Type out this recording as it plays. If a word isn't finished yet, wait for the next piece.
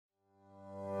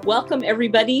Welcome,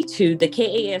 everybody, to the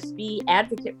KASB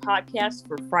Advocate Podcast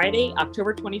for Friday,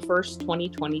 October 21st,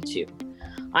 2022.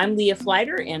 I'm Leah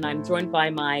Fleiter, and I'm joined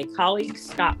by my colleagues,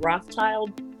 Scott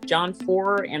Rothschild, John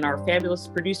Forer, and our fabulous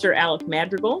producer, Alec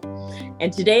Madrigal.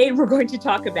 And today we're going to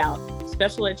talk about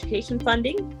special education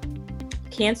funding,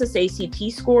 Kansas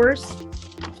ACT scores,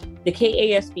 the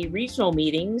KASB regional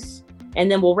meetings, and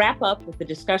then we'll wrap up with the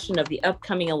discussion of the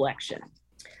upcoming election.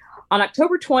 On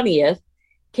October 20th,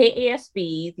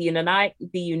 KASB,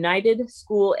 the United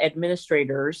School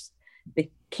Administrators,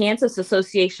 the Kansas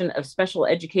Association of Special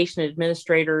Education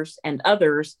Administrators, and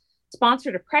others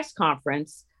sponsored a press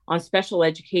conference on special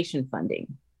education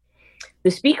funding.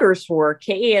 The speakers were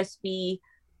KASB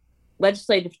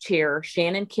Legislative Chair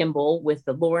Shannon Kimball with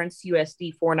the Lawrence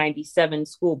USD 497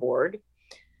 School Board,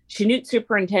 Chanute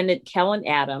Superintendent Kellen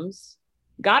Adams,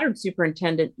 Goddard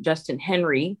Superintendent Justin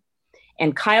Henry,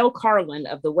 and Kyle Carlin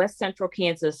of the West Central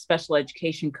Kansas Special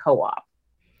Education Co-op.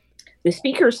 The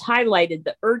speakers highlighted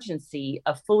the urgency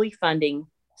of fully funding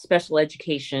special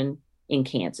education in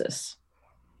Kansas.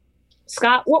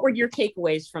 Scott, what were your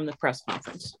takeaways from the press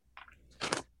conference?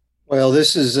 Well,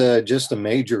 this is just a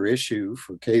major issue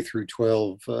for K through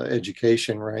 12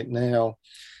 education right now.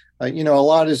 A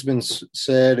lot has been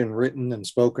said and written and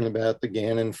spoken about the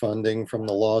Gannon funding from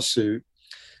the lawsuit.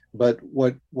 But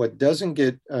what doesn't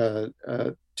get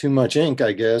too much ink,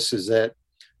 I guess, is that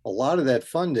a lot of that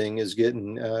funding is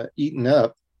getting eaten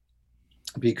up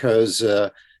because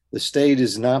the state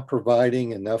is not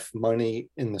providing enough money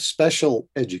in the special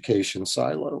education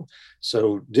silo.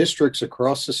 So districts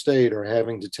across the state are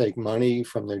having to take money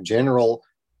from their general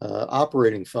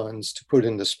operating funds to put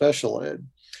into special ed.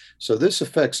 So this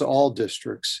affects all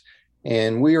districts.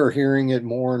 And we are hearing it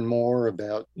more and more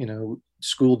about,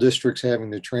 school districts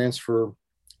having to transfer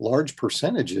large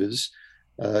percentages,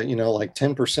 like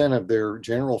 10% of their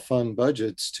general fund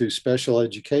budgets to special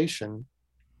education.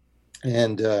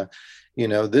 And,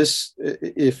 this,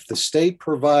 if the state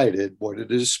provided what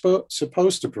it is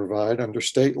supposed to provide under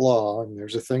state law, and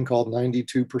there's a thing called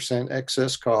 92%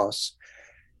 excess costs,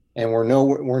 and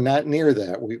we're not near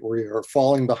that. We are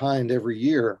falling behind every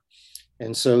year.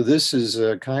 And so this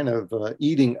is kind of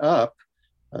eating up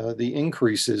the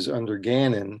increases under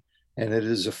Gannon, and it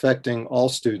is affecting all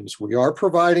students. We are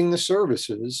providing the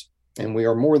services, and we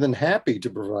are more than happy to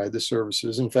provide the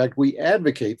services. In fact, we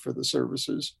advocate for the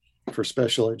services for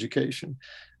special education,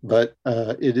 but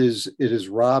it is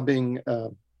robbing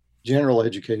general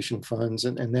education funds,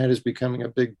 and that is becoming a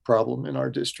big problem in our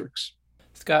districts.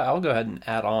 Scott, I'll go ahead and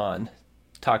add on,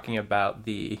 talking about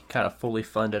the kind of fully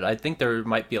funded. I think there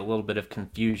might be a little bit of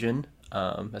confusion,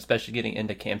 especially getting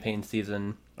into campaign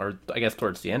season, or I guess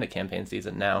towards the end of campaign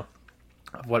season now,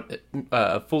 of what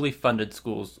fully funded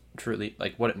schools truly,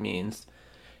 like what it means.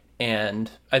 And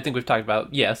I think we've talked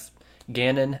about, yes,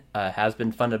 Gannon has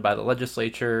been funded by the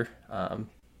legislature.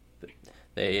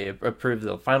 They approved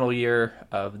the final year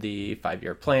of the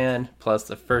 5-year plan, plus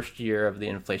the first year of the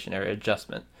inflationary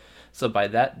adjustment. So by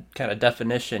that kind of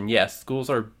definition, yes, schools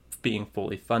are being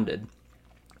fully funded.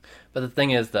 But the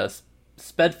thing is, the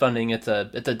SPED funding, it's a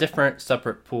different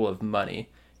separate pool of money.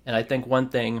 And I think one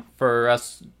thing for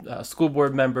us school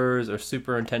board members or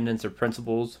superintendents or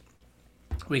principals,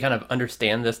 we kind of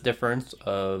understand this difference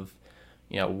of,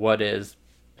 what is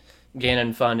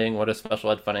Gannon funding, what is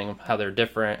special ed funding, how they're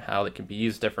different, how it can be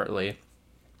used differently.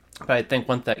 But I think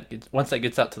once that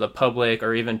gets out to the public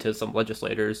or even to some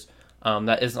legislators,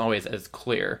 that isn't always as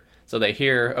clear. So they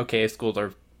hear, okay, schools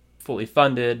are fully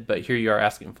funded, but here you are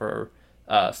asking for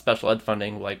special ed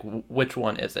funding, like which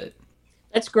one is it?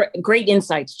 That's great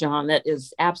insights, John. That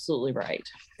is absolutely right.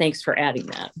 Thanks for adding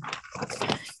that.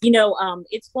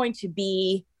 It's going to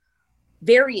be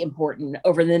very important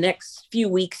over the next few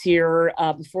weeks here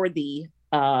before the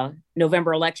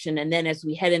November election. And then as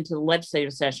we head into the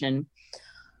legislative session,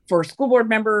 for school board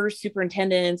members,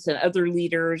 superintendents, and other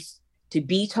leaders to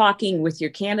be talking with your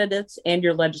candidates and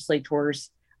your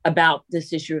legislators about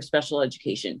this issue of special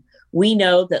education. We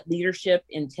know that leadership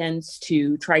intends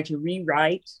to try to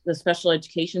rewrite the special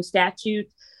education statute,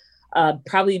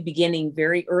 probably beginning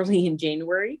very early in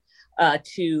January,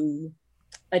 to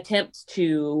attempt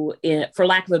to, for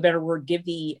lack of a better word, give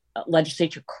the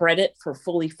legislature credit for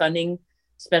fully funding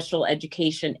special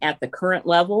education at the current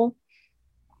level,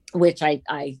 which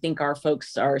I think our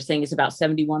folks are saying is about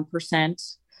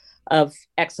 71% of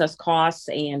excess costs.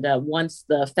 And once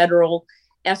the federal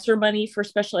ESSER money for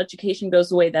special education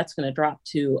goes away, that's going to drop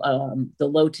to the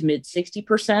low to mid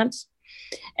 60%.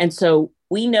 And so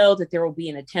we know that there will be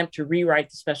an attempt to rewrite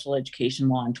the special education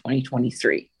law in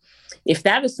 2023. If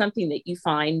that is something that you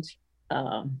find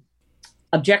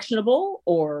objectionable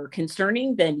or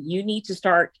concerning, then you need to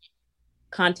start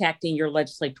contacting your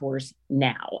legislators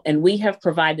now. And we have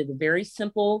provided a very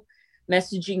simple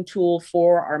messaging tool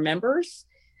for our members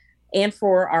and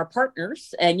for our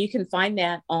partners. And you can find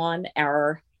that on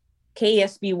our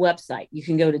KASB website. You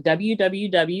can go to www.kasb.org,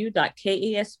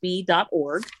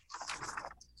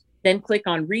 then click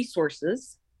on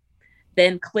resources,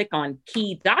 then click on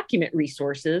key document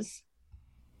resources,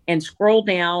 and scroll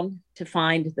down to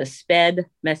find the SPED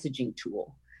messaging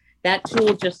tool. That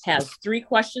tool just has 3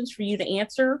 questions for you to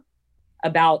answer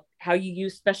about how you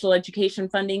use special education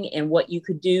funding and what you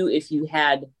could do if you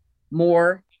had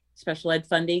more special ed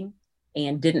funding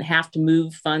and didn't have to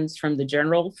move funds from the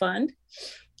general fund.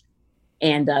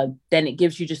 And then it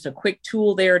gives you just a quick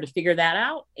tool there to figure that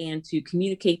out and to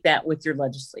communicate that with your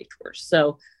legislators.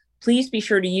 So please be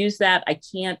sure to use that. I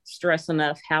can't stress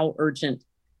enough how urgent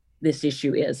this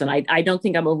issue is. And I don't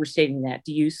think I'm overstating that.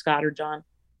 Do you, Scott or John?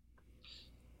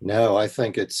 No, I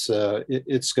think it's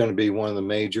going to be one of the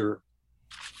major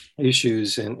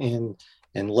issues, and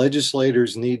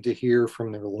legislators need to hear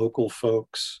from their local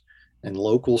folks and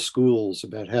local schools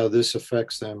about how this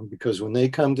affects them, because when they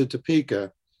come to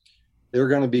Topeka, they're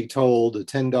going to be told a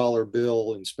 $10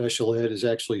 bill in special ed is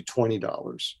actually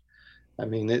 $20. I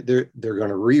mean, they're going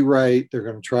to rewrite. They're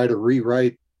going to try to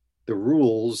rewrite the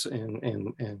rules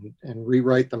and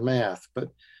rewrite the math.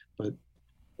 But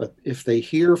if they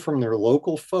hear from their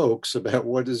local folks about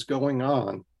what is going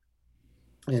on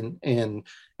and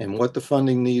what the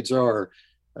funding needs are,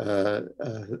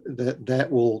 that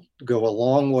will go a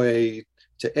long way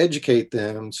to educate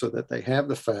them so that they have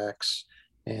the facts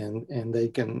and they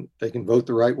can vote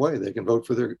the right way. They can vote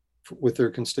with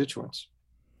their constituents.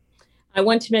 I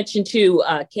want to mention too,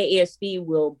 KASB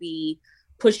will be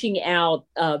pushing out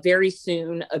very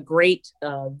soon a great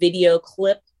video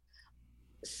clip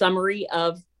summary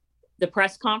of the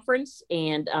press conference,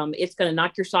 and it's going to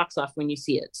knock your socks off when you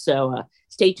see it. So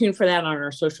stay tuned for that on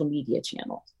our social media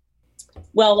channel.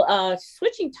 Well,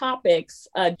 switching topics,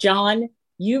 John,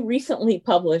 you recently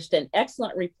published an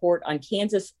excellent report on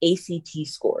Kansas ACT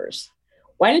scores.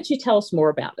 Why don't you tell us more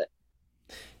about it?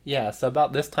 Yeah, so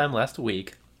about this time last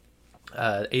week,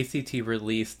 ACT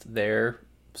released their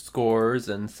scores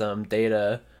and some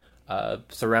data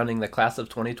surrounding the class of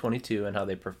 2022 and how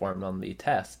they performed on the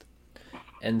test.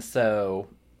 And so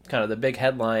kind of the big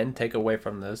headline takeaway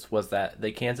from this was that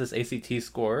the Kansas ACT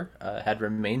score had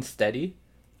remained steady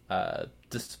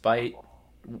despite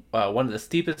one of the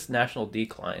steepest national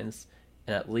declines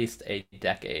in at least a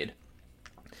decade.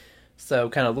 So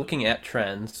kind of looking at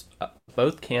trends,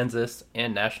 both Kansas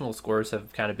and national scores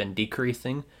have kind of been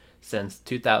decreasing since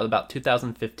about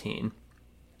 2015.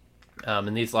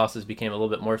 And these losses became a little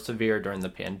bit more severe during the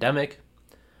pandemic.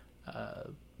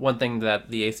 One thing that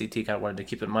the ACT kind of wanted to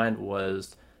keep in mind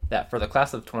was that for the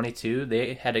class of 22,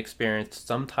 they had experienced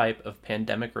some type of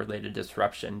pandemic-related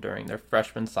disruption during their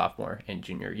freshman, sophomore, and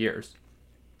junior years.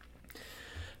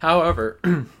 However,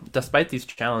 despite these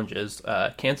challenges,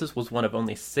 Kansas was one of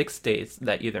only 6 states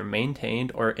that either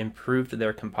maintained or improved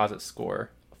their composite score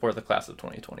for the class of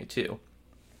 2022.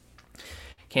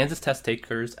 Kansas test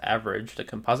takers averaged a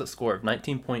composite score of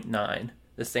 19.9,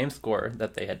 the same score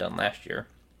that they had done last year.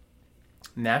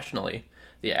 Nationally,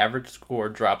 the average score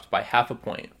dropped by half a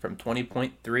point from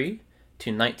 20.3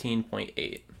 to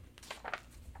 19.8.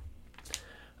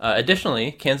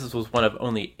 Additionally, Kansas was one of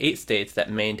only 8 states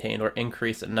that maintained or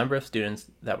increased the number of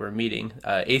students that were meeting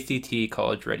ACT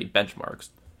College Ready benchmarks.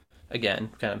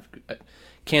 Again, kind of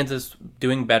Kansas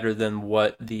doing better than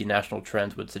what the national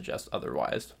trends would suggest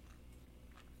otherwise.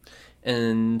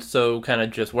 And so kind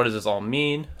of just what does this all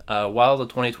mean? While the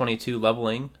 2022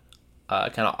 leveling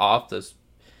kind of off, this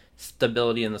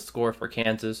stability in the score for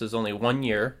Kansas is only 1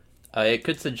 year, it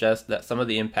could suggest that some of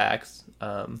the impacts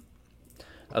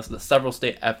of the several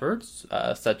state efforts,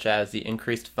 such as the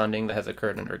increased funding that has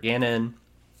occurred under Gannon,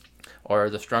 or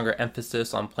the stronger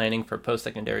emphasis on planning for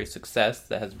post-secondary success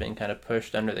that has been kind of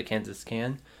pushed under the Kansas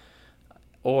CAN,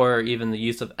 or even the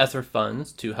use of ESSER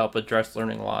funds to help address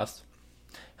learning loss,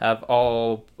 have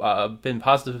all been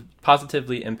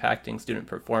positively impacting student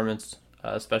performance,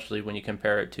 especially when you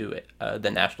compare it to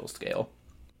the national scale.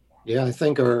 Yeah, I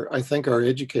think our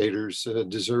educators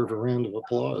deserve a round of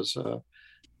applause.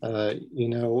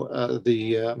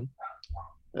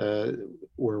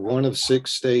 We're one of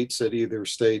 6 states that either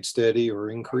stayed steady or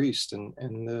increased,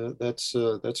 and that's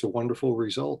a wonderful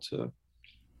result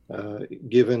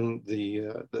given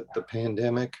the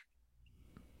pandemic,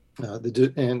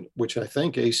 and which I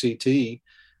think ACT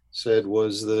said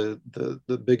was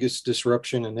the biggest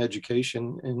disruption in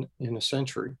education in a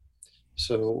century.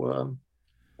 So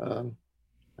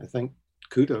I think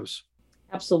kudos.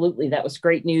 Absolutely. That was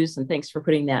great news. And thanks for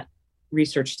putting that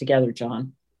research together,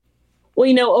 John.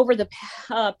 Well, over the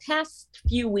past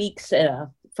few weeks,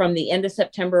 from the end of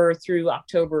September through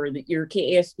October, your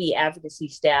KASB advocacy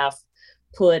staff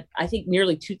put, I think,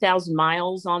 nearly 2,000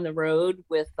 miles on the road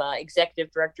with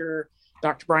Executive Director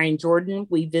Dr. Brian Jordan.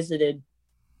 We visited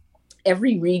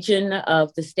every region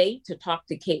of the state to talk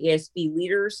to KASB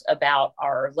leaders about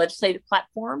our legislative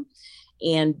platform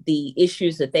and the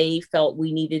issues that they felt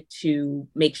we needed to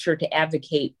make sure to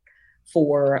advocate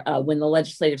for when the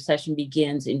legislative session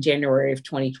begins in January of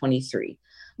 2023.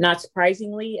 Not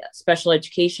surprisingly, special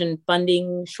education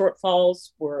funding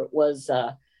shortfalls was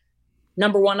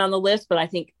number one on the list, but I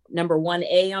think number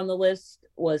 1A on the list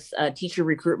was teacher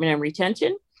recruitment and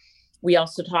retention. We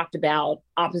also talked about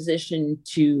opposition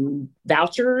to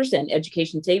vouchers and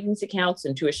education savings accounts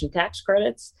and tuition tax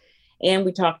credits. And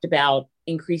we talked about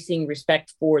increasing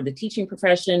respect for the teaching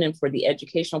profession and for the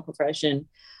educational profession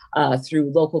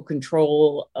through local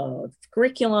control of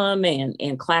curriculum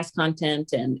and class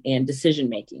content and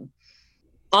decision-making.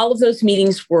 All of those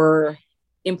meetings were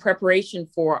in preparation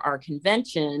for our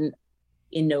convention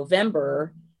in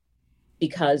November,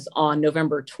 because on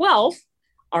November 12th,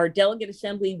 our delegate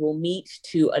assembly will meet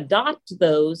to adopt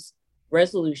those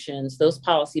resolutions, those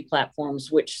policy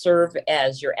platforms, which serve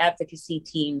as your advocacy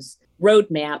team's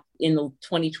roadmap in the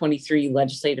 2023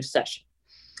 legislative session.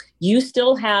 You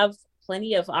still have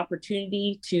plenty of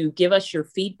opportunity to give us your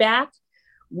feedback.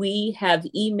 We have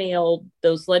emailed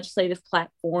those legislative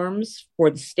platforms for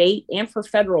the state and for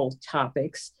federal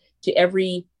topics to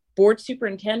every board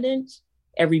superintendent,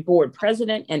 every board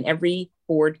president, and every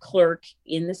board clerk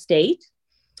in the state.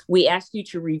 We ask you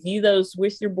to review those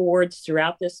with your boards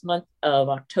throughout this month of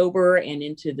October and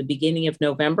into the beginning of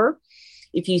November.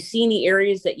 If you see any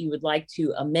areas that you would like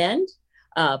to amend,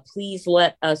 please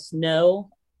let us know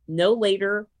no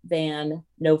later than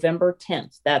November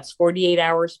 10th. That's 48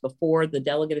 hours before the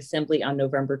delegate assembly on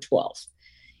November 12th.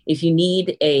 If you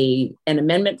need an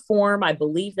amendment form, I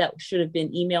believe that should have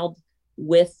been emailed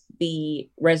with the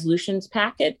resolutions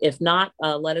packet. If not,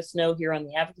 let us know here on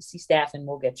the advocacy staff and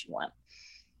we'll get you one.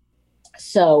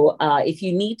 So if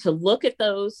you need to look at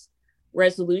those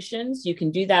resolutions, you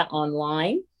can do that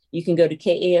online. You can go to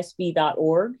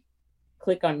kasb.org,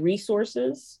 click on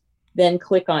resources, then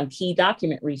click on key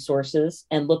document resources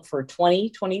and look for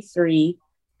 2023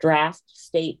 draft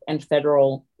state and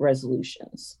federal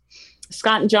resolutions.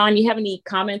 Scott and John, you have any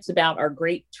comments about our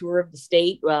great tour of the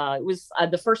state? It was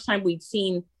the first time we'd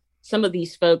seen some of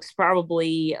these folks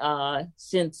probably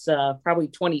since probably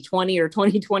 2020 or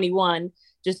 2021,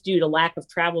 just due to lack of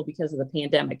travel because of the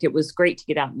pandemic. It was great to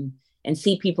get out and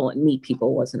see people and meet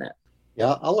people, wasn't it?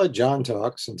 Yeah, I'll let John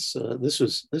talk since this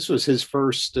was his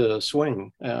first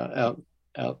swing out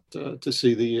to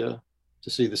see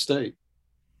the state.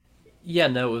 Yeah,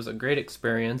 no, it was a great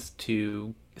experience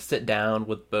to sit down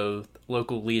with both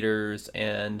local leaders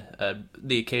and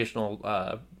the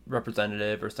occasional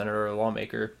representative or senator or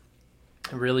lawmaker,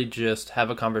 and really just have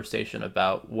a conversation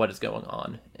about what is going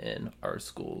on in our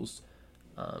schools.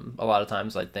 A lot of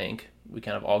times I think we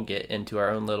kind of all get into our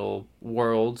own little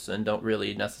worlds and don't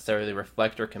really necessarily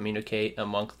reflect or communicate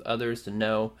amongst others to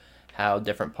know how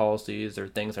different policies or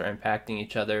things are impacting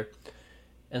each other.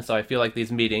 And so I feel like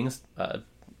these meetings,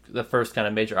 the first kind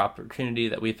of major opportunity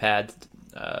that we've had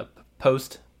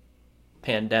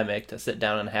post-pandemic to sit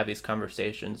down and have these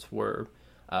conversations, were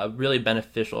really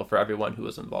beneficial for everyone who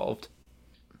was involved.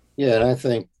 Yeah, and I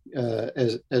think,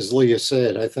 as Leah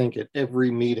said, I think at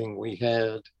every meeting we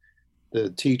had, the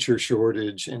teacher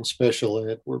shortage and special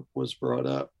ed was brought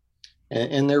up,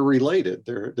 and they're related.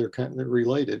 They're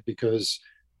related because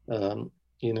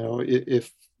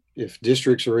if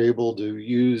districts are able to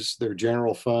use their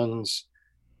general funds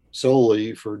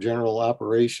solely for general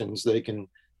operations, they can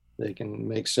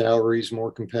make salaries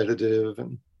more competitive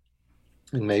and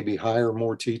maybe hire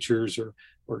more teachers or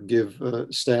give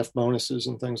staff bonuses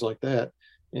and things like that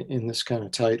in this kind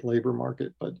of tight labor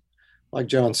market. But like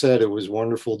John said, it was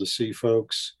wonderful to see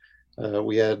folks.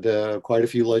 We had quite a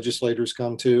few legislators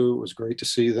come too. It was great to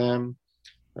see them.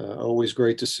 Always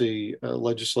great to see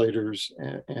legislators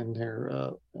and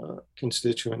their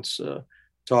constituents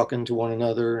talking to one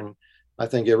another. And I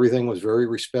think everything was very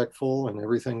respectful, and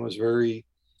everything was very.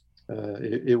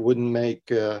 It wouldn't make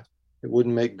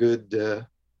good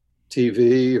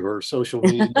TV or social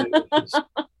media.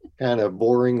 Kind of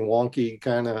boring, wonky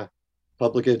kind of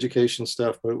public education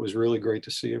stuff, but it was really great to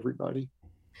see everybody.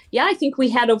 Yeah, I think we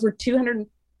had over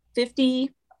 250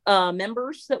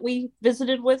 members that we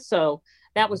visited with, so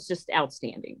that was just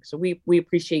outstanding. So we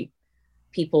appreciate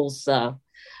people's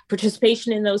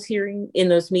participation in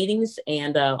those meetings,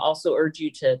 and also urge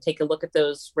you to take a look at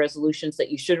those resolutions that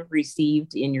you should have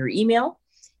received in your email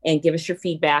and give us your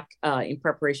feedback in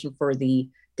preparation for the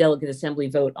delegate assembly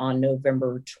vote on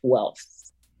November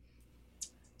 12th.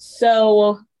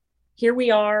 So here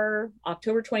we are,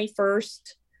 October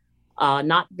 21st,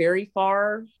 not very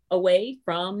far away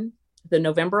from the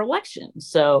November election.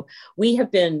 So we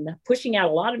have been pushing out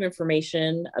a lot of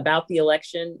information about the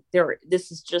election.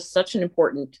 This is just such an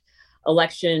important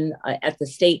election at the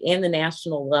state and the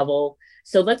national level.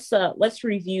 So let's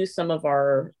review some of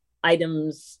our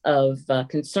items of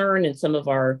concern and some of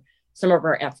our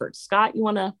efforts. Scott, you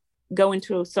want to go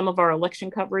into some of our election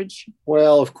coverage?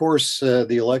 Well, of course,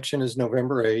 the election is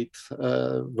November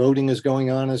 8th. Voting is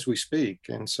going on as we speak.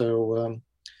 And so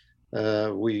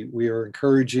we are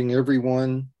encouraging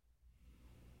everyone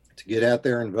to get out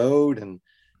there and vote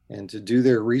and to do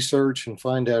their research and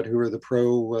find out who are the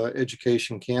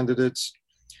pro-education candidates.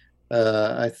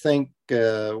 I think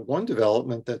one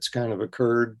development that's kind of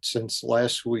occurred since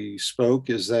last we spoke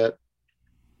is that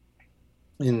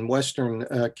in Western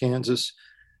Kansas,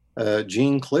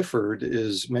 Jean Clifford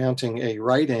is mounting a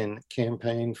write-in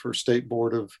campaign for State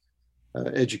Board of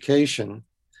Education.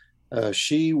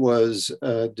 She was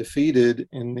defeated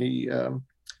in the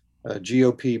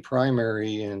GOP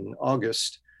primary in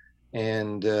August,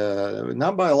 and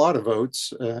not by a lot of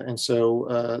votes. And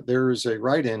so there is a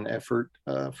write-in effort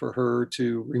for her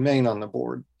to remain on the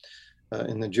board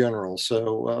in the general.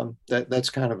 So that's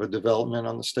kind of a development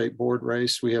on the state board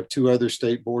race. We have two other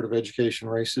State Board of Education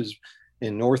races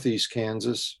in Northeast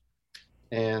Kansas.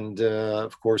 And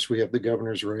of course, we have the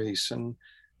governor's race and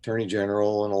Attorney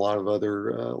General and a lot of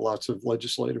other, lots of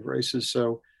legislative races.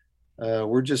 So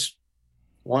we're just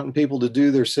wanting people to do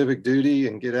their civic duty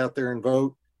and get out there and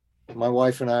vote. My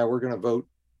wife and I, we're going to vote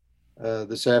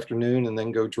this afternoon and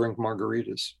then go drink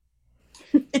margaritas.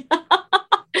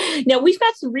 Now, we've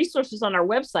got some resources on our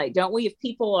website, don't we? If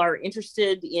people are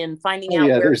interested in finding out.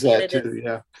 Yeah, where there's that too.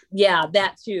 Yeah. Yeah,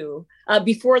 that too.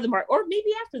 Before or maybe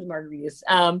after the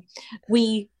margaritas.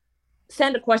 We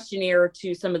send a questionnaire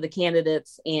to some of the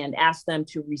candidates and ask them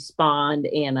to respond.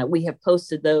 And we have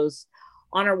posted those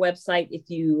on our website. If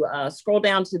you scroll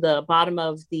down to the bottom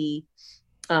of the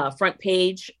front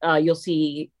page, you'll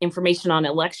see information on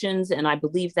elections. And I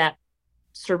believe that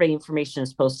survey information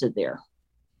is posted there.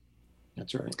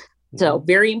 That's right. So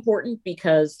very important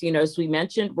because, as we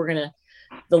mentioned,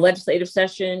 the legislative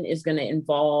session is going to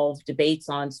involve debates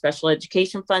on special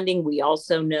education funding. We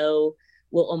also know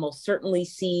we'll almost certainly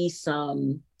see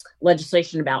some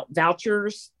legislation about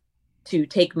vouchers to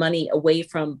take money away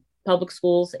from public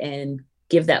schools and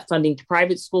give that funding to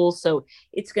private schools. So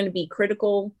it's going to be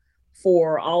critical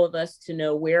for all of us to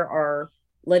know where our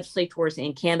legislators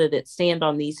and candidates stand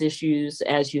on these issues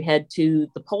as you head to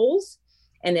the polls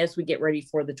and as we get ready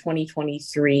for the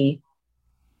 2023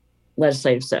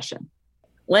 legislative session.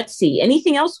 Let's see.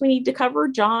 Anything else we need to cover,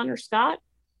 John or Scott,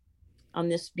 on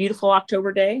this beautiful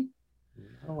October day?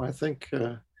 Oh, I think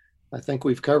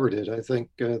we've covered it. I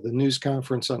think the news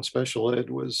conference on special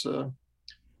ed was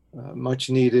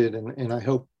much needed, and I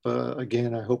hope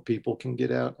I hope people can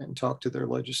get out and talk to their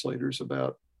legislators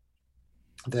about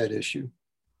that issue.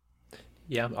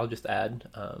 Yeah, I'll just add.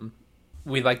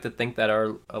 We like to think that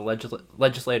our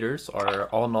legislators are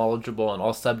all knowledgeable on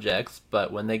all subjects,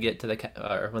 but when they get to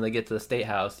the state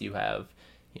house, you have,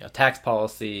 tax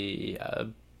policy,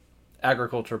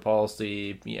 agriculture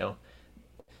policy.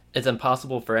 It's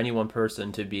impossible for any one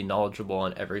person to be knowledgeable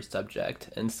on every subject,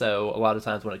 and so a lot of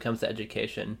times when it comes to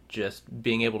education, just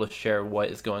being able to share what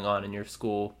is going on in your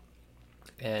school,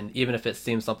 and even if it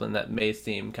seems something that may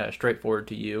seem kind of straightforward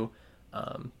to you,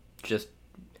 just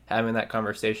having that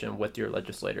conversation with your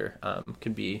legislator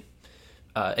can be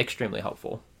extremely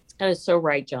helpful. That is so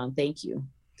right, John. Thank you.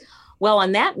 Well,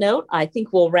 on that note, I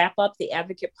think we'll wrap up the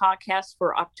Advocate podcast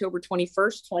for October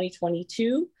 21st,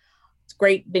 2022.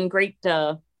 It's been great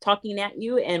talking at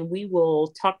you, and we will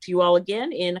talk to you all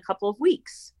again in a couple of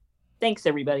weeks. Thanks,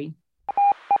 everybody.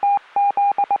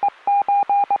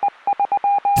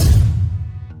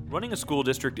 Running a school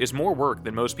district is more work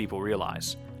than most people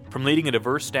realize. From leading a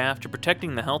diverse staff to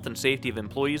protecting the health and safety of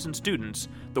employees and students,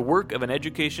 the work of an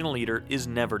educational leader is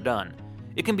never done.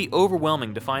 It can be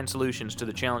overwhelming to find solutions to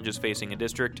the challenges facing a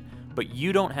district, but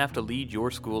you don't have to lead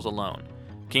your schools alone.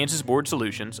 Kansas Board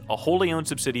Solutions, a wholly owned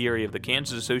subsidiary of the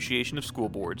Kansas Association of School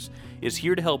Boards, is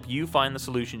here to help you find the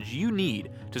solutions you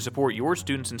need to support your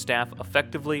students and staff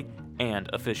effectively and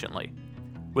efficiently.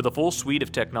 With a full suite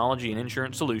of technology and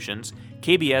insurance solutions,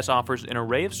 KBS offers an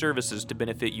array of services to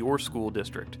benefit your school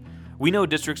district. We know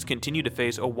districts continue to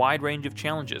face a wide range of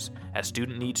challenges as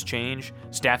student needs change,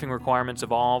 staffing requirements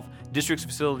evolve, districts'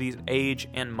 facilities age,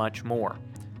 and much more.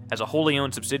 As a wholly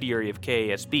owned subsidiary of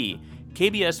KASB,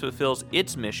 KBS fulfills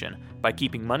its mission by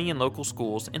keeping money in local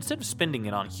schools instead of spending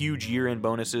it on huge year-end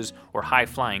bonuses or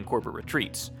high-flying corporate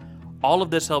retreats. All of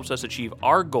this helps us achieve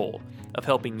our goal of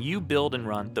helping you build and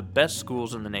run the best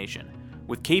schools in the nation.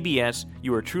 With KBS,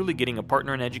 you are truly getting a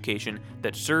partner in education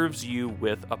that serves you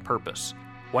with a purpose.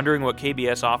 Wondering what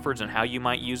KBS offers and how you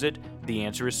might use it? The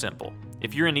answer is simple.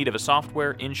 If you're in need of a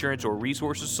software, insurance, or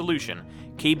resources solution,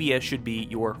 KBS should be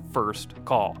your first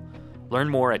call. Learn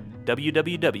more at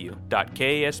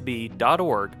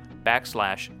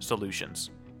www.kasb.org/solutions.